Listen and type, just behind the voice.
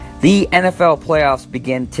The NFL playoffs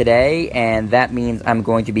begin today, and that means I'm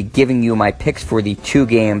going to be giving you my picks for the two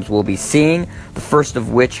games we'll be seeing. The first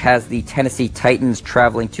of which has the Tennessee Titans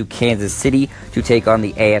traveling to Kansas City to take on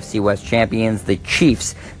the AFC West champions, the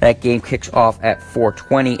Chiefs. That game kicks off at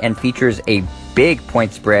 4:20 and features a big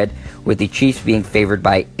point spread, with the Chiefs being favored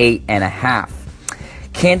by 8.5.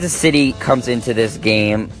 Kansas City comes into this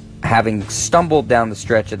game having stumbled down the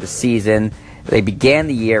stretch of the season. They began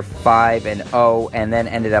the year 5-0 and then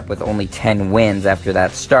ended up with only 10 wins after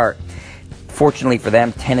that start. Fortunately for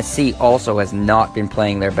them, Tennessee also has not been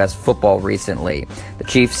playing their best football recently. The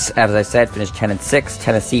Chiefs, as I said, finished 10-6.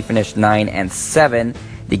 Tennessee finished 9-7.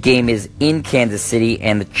 The game is in Kansas City,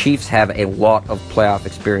 and the Chiefs have a lot of playoff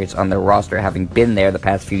experience on their roster, having been there the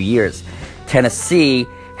past few years. Tennessee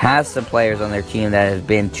has some players on their team that has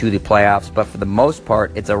been to the playoffs, but for the most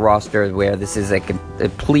part, it's a roster where this is a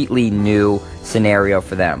completely new scenario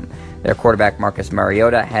for them. Their quarterback, Marcus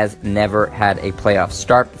Mariota, has never had a playoff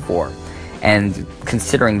start before. And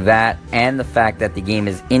considering that, and the fact that the game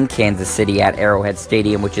is in Kansas City at Arrowhead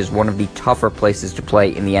Stadium, which is one of the tougher places to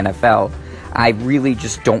play in the NFL, I really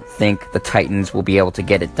just don't think the Titans will be able to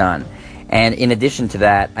get it done. And in addition to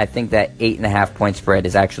that, I think that 8.5 point spread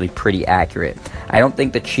is actually pretty accurate. I don't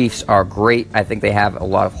think the Chiefs are great. I think they have a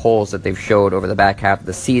lot of holes that they've showed over the back half of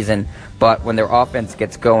the season. But when their offense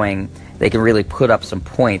gets going, they can really put up some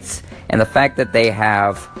points. And the fact that they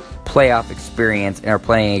have playoff experience and are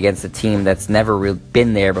playing against a team that's never really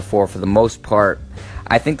been there before for the most part,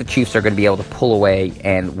 I think the Chiefs are going to be able to pull away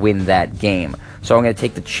and win that game. So I'm going to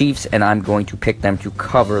take the Chiefs, and I'm going to pick them to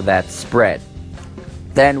cover that spread.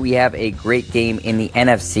 Then we have a great game in the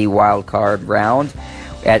NFC wildcard round.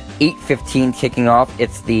 At 8:15 kicking off,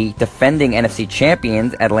 it's the defending NFC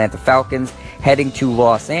champions, Atlanta Falcons, heading to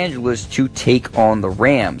Los Angeles to take on the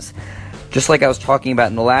Rams. Just like I was talking about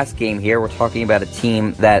in the last game here, we're talking about a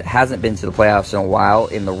team that hasn't been to the playoffs in a while,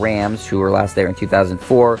 in the Rams, who were last there in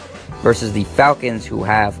 2004, versus the Falcons, who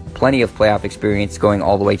have plenty of playoff experience going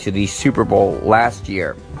all the way to the Super Bowl last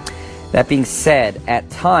year. That being said, at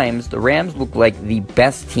times, the Rams look like the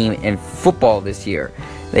best team in football this year.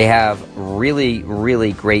 They have really,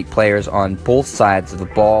 really great players on both sides of the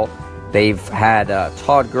ball. They've had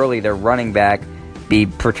Todd Gurley, their running back, be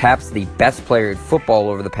perhaps the best player in football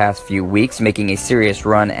over the past few weeks, making a serious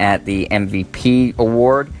run at the MVP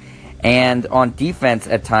award. And on defense,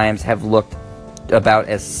 at times, have looked about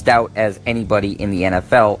as stout as anybody in the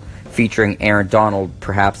NFL, featuring Aaron Donald,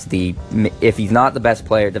 perhaps if he's not the best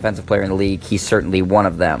defensive player in the league, he's certainly one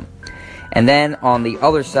of them. And then on the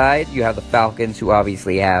other side, you have the Falcons, who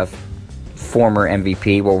obviously have former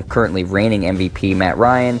MVP, currently reigning MVP, Matt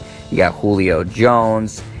Ryan. You got Julio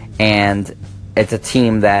Jones, and it's a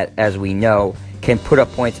team that, as we know, can put up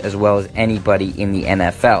points as well as anybody in the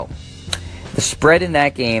NFL. The spread in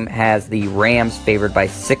that game has the Rams favored by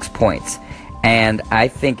 6 points. And I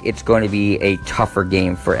think it's going to be a tougher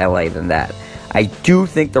game for LA than that. I do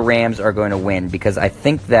think the Rams are going to win because I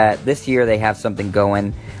think that this year they have something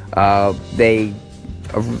going. They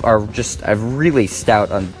are just really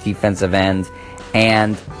stout on the defensive end.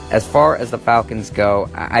 And as far as the Falcons go,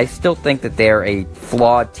 I still think that they're a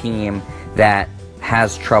flawed team that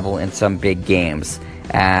has trouble in some big games.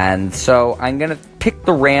 And so I'm going to pick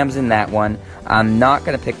the Rams in that one. I'm not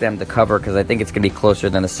going to pick them to cover because I think it's going to be closer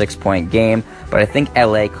than a 6-point game. But I think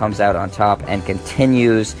LA comes out on top and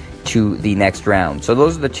continues to the next round. So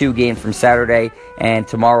those are the two games from Saturday. And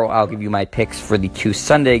tomorrow I'll give you my picks for the two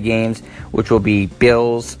Sunday games, which will be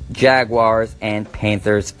Bills, Jaguars, and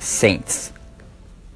Panthers, Saints.